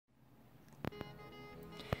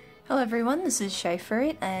Hello everyone, this is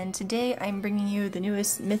Shyferret, and today I'm bringing you the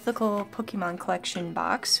newest Mythical Pokemon Collection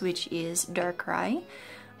box, which is Darkrai.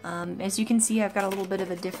 As you can see, I've got a little bit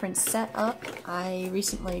of a different setup. I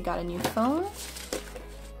recently got a new phone,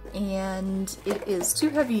 and it is too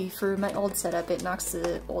heavy for my old setup. It knocks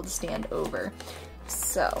the old stand over.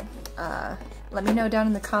 So, let me know down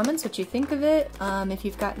in the comments what you think of it, if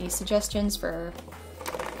you've got any suggestions for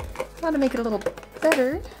how to make it a little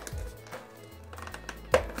better.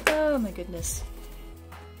 Oh my goodness.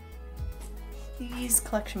 These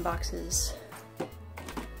collection boxes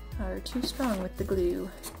are too strong with the glue.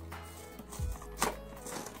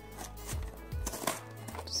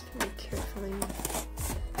 Just very carefully.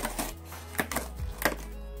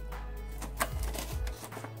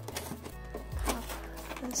 Pop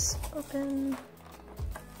this open.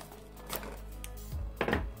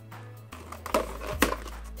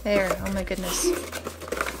 There, oh my goodness.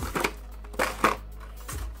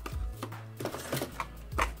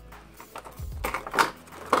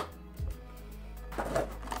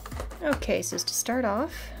 Okay, so to start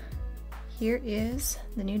off, here is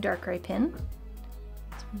the new Darkrai pin.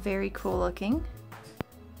 It's very cool looking.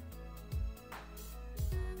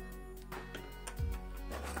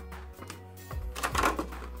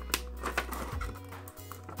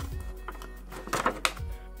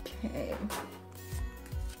 Okay.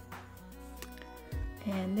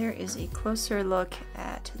 And there is a closer look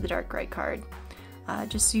at the Darkrai card.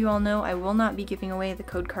 Just so you all know, I will not be giving away the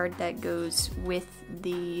code card that goes with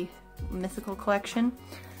the Mythical collection.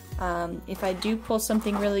 If I do pull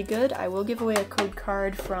something really good, I will give away a code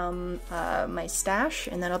card from my stash,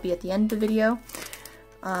 and that'll be at the end of the video.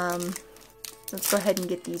 Let's go ahead and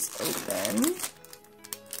get these open.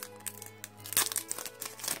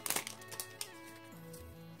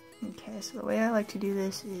 Okay, so the way I like to do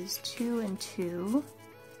this is 2 and 2.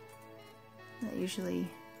 That usually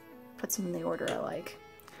puts them in the order I like.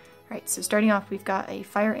 Alright, so starting off, we've got a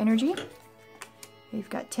Fire Energy. We've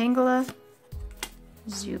got Tangela,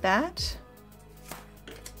 Zubat,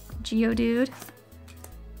 Geodude.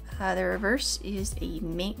 The reverse is a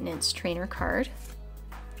Maintenance Trainer card.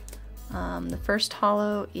 The first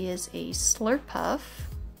holo is a Slurpuff.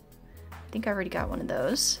 I think I already got one of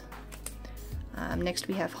those. Next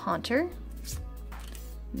we have Haunter,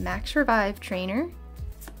 Max Revive Trainer.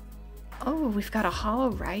 Oh, we've got a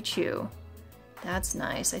holo Raichu. That's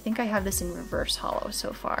nice. I think I have this in reverse holo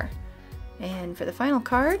so far. And for the final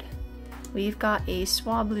card, we've got a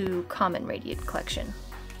Swablu Common Radiant Collection.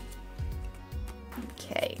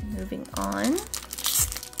 Okay, moving on.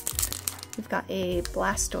 We've got a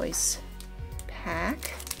Blastoise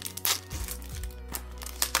pack.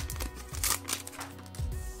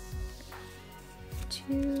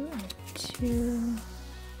 Two and 2.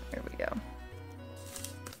 There we go.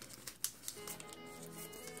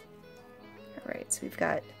 Alright, so we've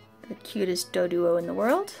got the cutest Doduo in the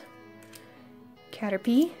world.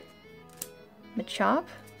 Caterpie, Machop,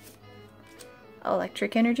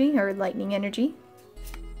 Electric Energy, or Lightning Energy.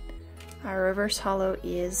 Our reverse holo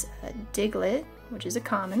is a Diglett, which is a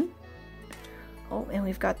common. Oh, and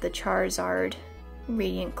we've got the Charizard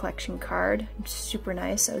Radiant Collection card. Super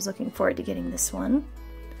nice. I was looking forward to getting this one.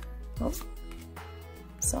 Oh,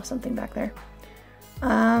 saw something back there.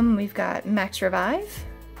 We've got Max Revive,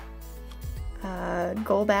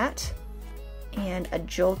 Golbat, and a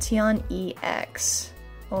Jolteon EX.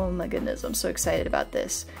 Oh my goodness, I'm so excited about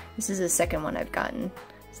this. This is the second one I've gotten.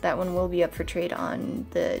 So that one will be up for trade on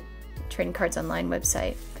the Trading Cards Online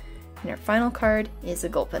website. And our final card is a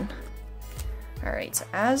Gulpin. Alright, so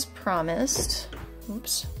as promised,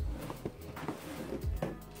 oops.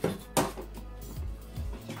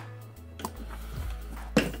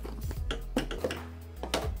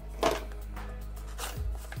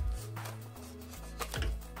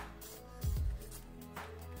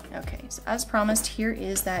 Okay, so as promised, here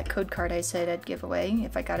is that code card I said I'd give away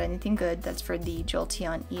if I got anything good. That's for the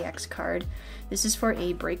Jolteon EX card. This is for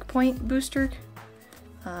a Breakpoint booster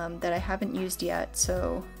that I haven't used yet,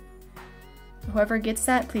 so whoever gets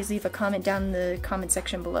that, please leave a comment down in the comment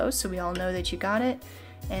section below so we all know that you got it.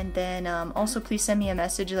 And then also please send me a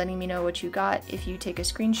message letting me know what you got. If you take a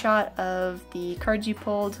screenshot of the cards you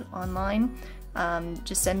pulled online,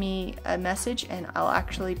 just send me a message and I'll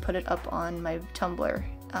actually put it up on my Tumblr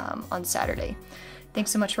on Saturday. Thanks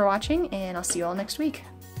so much for watching, and I'll see you all next week.